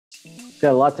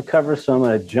Got a lot to cover, so I'm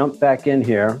going to jump back in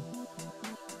here.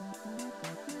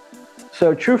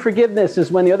 So true forgiveness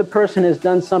is when the other person has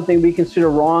done something we consider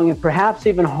wrong and perhaps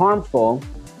even harmful,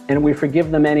 and we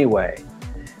forgive them anyway.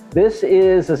 This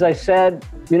is, as I said,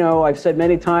 I've said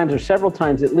many times, or several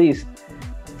times at least,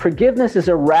 forgiveness is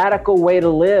a radical way to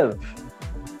live.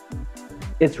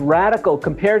 It's radical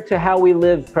compared to how we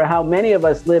live, for how many of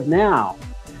us live now.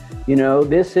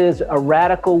 This is a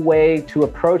radical way to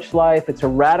approach life. It's a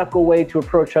radical way to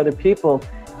approach other people.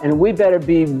 And we better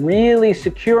be really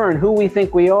secure in who we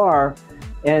think we are,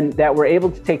 and that we're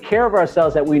able to take care of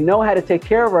ourselves, that we know how to take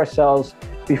care of ourselves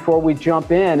before we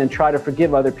jump in and try to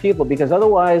forgive other people, because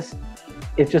otherwise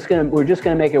we're just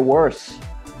gonna make it worse.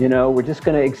 We're just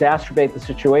gonna exacerbate the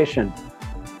situation.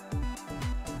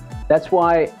 That's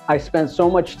why I spent so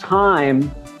much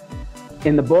time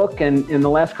in the book and in the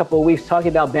last couple of weeks talking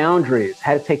about boundaries,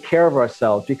 how to take care of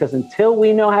ourselves, because until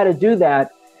we know how to do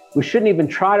that, we shouldn't even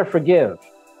try to forgive,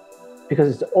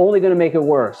 because it's only going to make it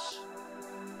worse.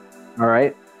 All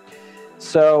right?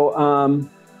 So,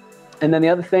 and then the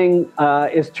other thing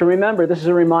is to remember, this is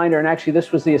a reminder, and actually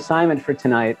this was the assignment for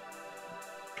tonight.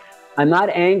 I'm not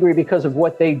angry because of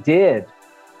what they did.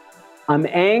 I'm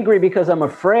angry because I'm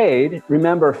afraid.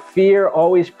 Remember, fear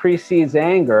always precedes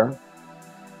anger.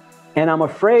 And I'm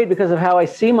afraid because of how I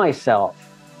see myself.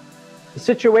 The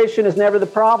situation is never the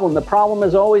problem. The problem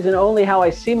is always and only how I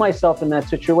see myself in that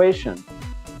situation.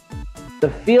 The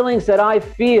feelings that I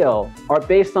feel are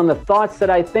based on the thoughts that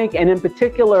I think, and in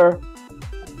particular,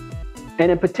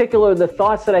 the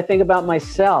thoughts that I think about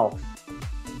myself.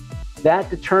 That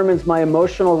determines my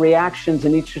emotional reactions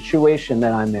in each situation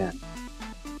that I'm in.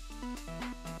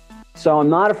 So I'm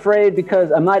not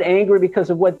angry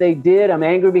because of what they did. I'm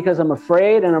angry because I'm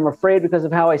afraid, and I'm afraid because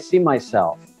of how I see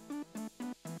myself.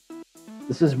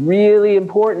 This is really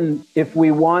important if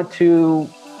we want to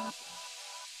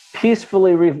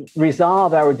peacefully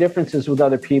resolve our differences with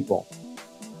other people.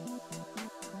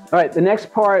 All right, the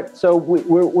next part, so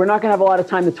we're not going to have a lot of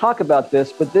time to talk about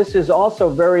this, but this is also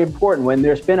very important. When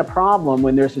there's been a problem,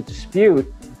 when there's a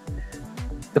dispute,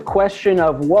 the question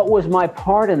of what was my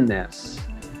part in this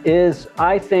is,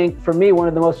 I think, for me, one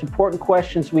of the most important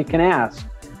questions we can ask.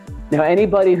 Now,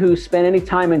 anybody who's spent any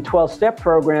time in 12-step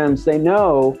programs, they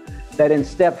know that in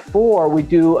step 4, we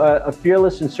do a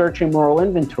fearless and searching moral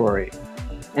inventory.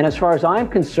 And as far as I'm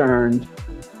concerned,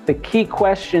 the key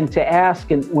question to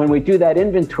ask when we do that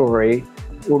inventory,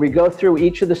 where we go through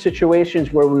each of the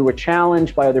situations where we were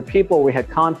challenged by other people, we had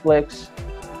conflicts,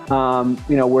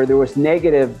 where there was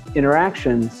negative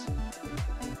interactions,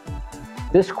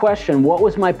 this question, what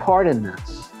was my part in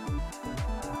this?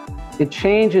 It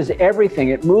changes everything.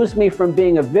 It moves me from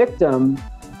being a victim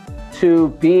to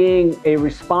being a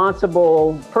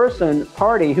responsible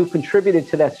party who contributed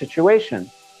to that situation.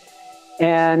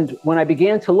 And when I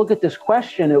began to look at this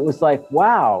question, it was like,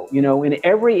 wow, in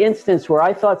every instance where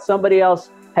I thought somebody else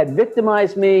had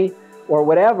victimized me or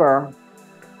whatever,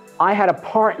 I had a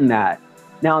part in that.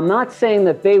 Now, I'm not saying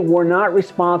that they were not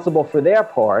responsible for their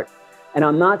part, and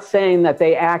I'm not saying that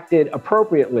they acted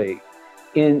appropriately.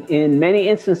 In many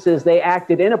instances, they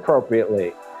acted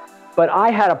inappropriately. But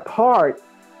I had a part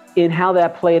in how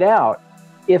that played out.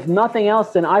 If nothing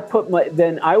else, then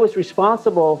I was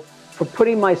responsible for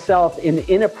putting myself in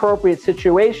inappropriate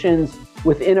situations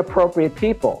with inappropriate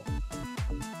people,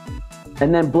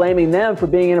 and then blaming them for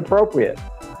being inappropriate.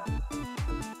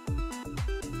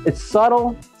 It's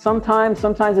subtle sometimes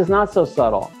it's not so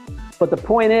subtle. But the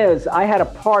point is, I had a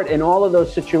part in all of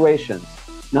those situations,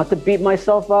 not to beat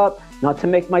myself up, not to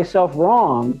make myself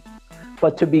wrong,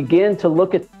 but to begin to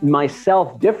look at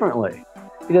myself differently.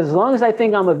 Because as long as I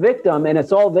think I'm a victim and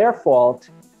it's all their fault,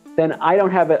 then I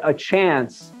don't have a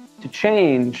chance to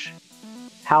change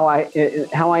how I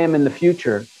am in the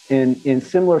future in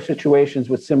similar situations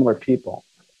with similar people.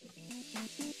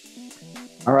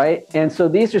 All right, and so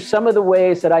these are some of the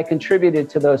ways that I contributed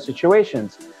to those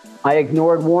situations. I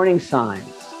ignored warning signs.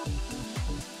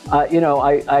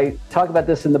 I talk about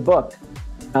this in the book.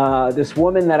 This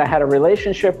woman that I had a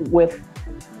relationship with,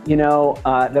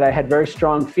 that I had very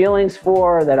strong feelings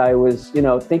for, that I was,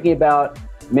 thinking about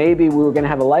maybe we were going to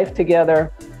have a life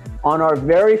together. On our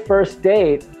very first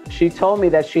date, she told me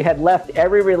that she had left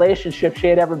every relationship she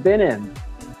had ever been in.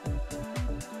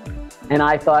 And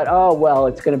I thought, oh, well,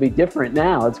 it's going to be different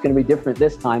now. It's going to be different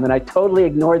this time. And I totally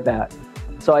ignored that.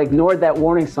 So I ignored that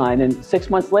warning sign. And 6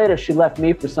 months later, she left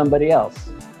me for somebody else.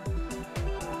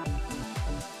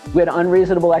 We had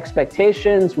unreasonable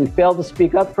expectations. We failed to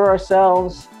speak up for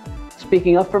ourselves.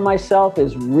 Speaking up for myself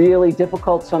is really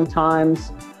difficult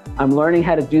sometimes. I'm learning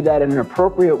how to do that in an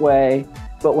appropriate way.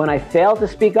 But when I fail to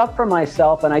speak up for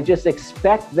myself and I just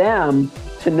expect them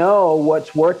to know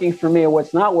what's working for me or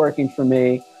what's not working for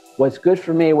me, what's good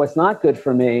for me, what's not good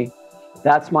for me,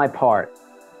 that's my part.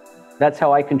 That's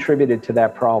how I contributed to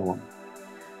that problem.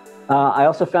 I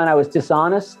also found I was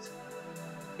dishonest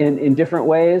in different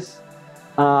ways.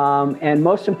 And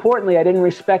most importantly, I didn't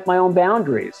respect my own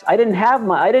boundaries. I didn't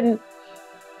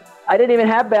even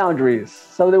have boundaries.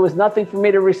 So there was nothing for me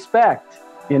to respect.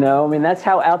 You know, I mean, that's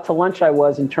how out to lunch I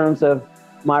was in terms of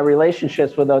my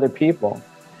relationships with other people.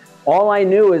 All I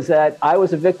knew is that I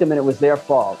was a victim and it was their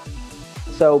fault.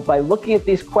 So by looking at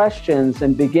these questions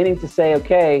and beginning to say,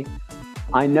 okay,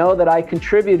 I know that I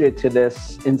contributed to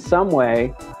this in some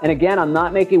way. And again,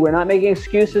 we're not making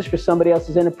excuses for somebody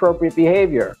else's inappropriate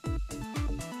behavior.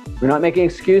 We're not making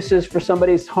excuses for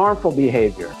somebody's harmful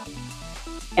behavior.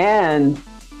 And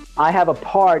I have a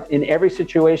part in every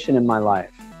situation in my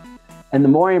life. And the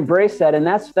more I embrace that, and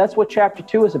that's what chapter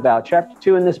 2 is about. Chapter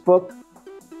 2 in this book,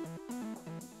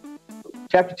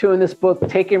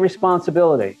 taking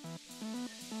responsibility.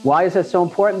 Why is that so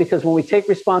important? Because when we take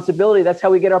responsibility, that's how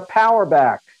we get our power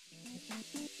back.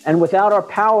 And without our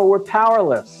power, we're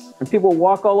powerless. And people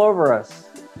walk all over us.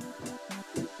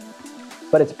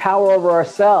 But it's power over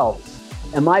ourselves.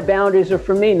 And my boundaries are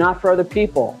for me, not for other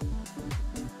people.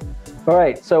 All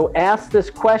right, so ask this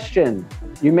question.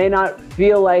 You may not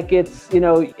feel like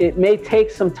it may take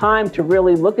some time to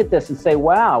really look at this and say,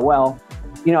 wow, well,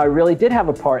 I really did have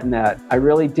a part in that. I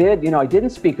really did, I didn't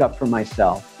speak up for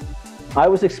myself. I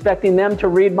was expecting them to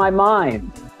read my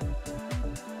mind.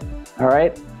 All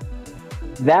right?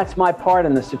 That's my part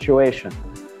in the situation.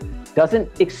 Doesn't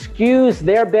excuse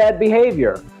their bad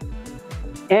behavior.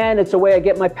 And it's a way I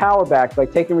get my power back by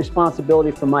taking responsibility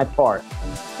for my part.